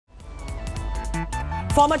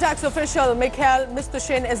Former tax official Mikhail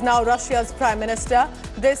Mishustin is now Russia's prime minister.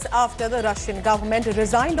 This after the Russian government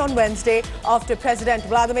resigned on Wednesday after President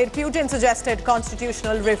Vladimir Putin suggested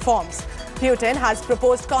constitutional reforms. Putin has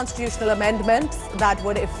proposed constitutional amendments that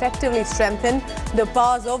would effectively strengthen the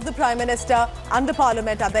powers of the prime minister and the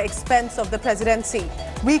parliament at the expense of the presidency,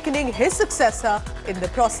 weakening his successor in the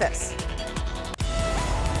process.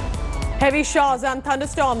 Heavy showers and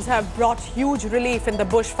thunderstorms have brought huge relief in the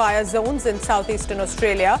bushfire zones in southeastern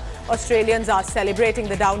Australia. Australians are celebrating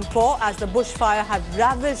the downpour as the bushfire have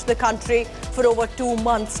ravaged the country for over 2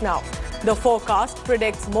 months now. The forecast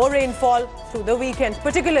predicts more rainfall through the weekend,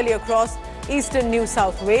 particularly across eastern New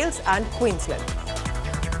South Wales and Queensland.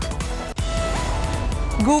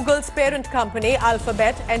 Google's parent company,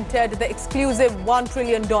 Alphabet, entered the exclusive $1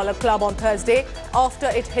 trillion club on Thursday after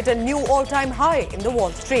it hit a new all-time high in the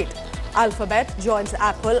Wall Street. Alphabet joins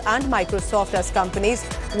Apple and Microsoft as companies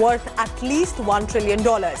worth at least $1 trillion.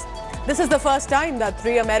 This is the first time that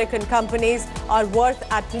 3 American companies are worth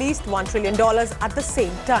at least $1 trillion at the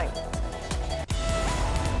same time.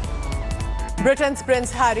 Britain's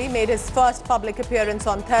Prince Harry made his first public appearance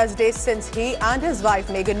on Thursday since he and his wife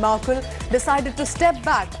Meghan Markle decided to step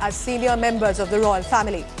back as senior members of the royal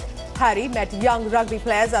family. Harry met young rugby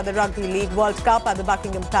players at the Rugby League World Cup at the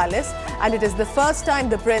Buckingham Palace, and it is the first time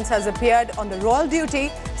the prince has appeared on the royal duty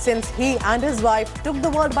since he and his wife took the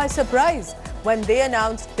world by surprise when they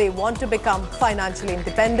announced they want to become financially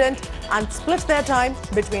independent and split their time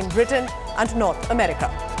between Britain and North America.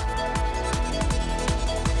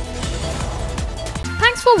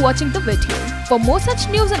 Thanks for watching the video. For more such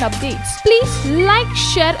news and updates, please like,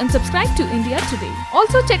 share and subscribe to India Today.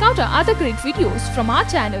 Also check out our other great videos from our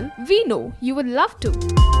channel. We know you would love to.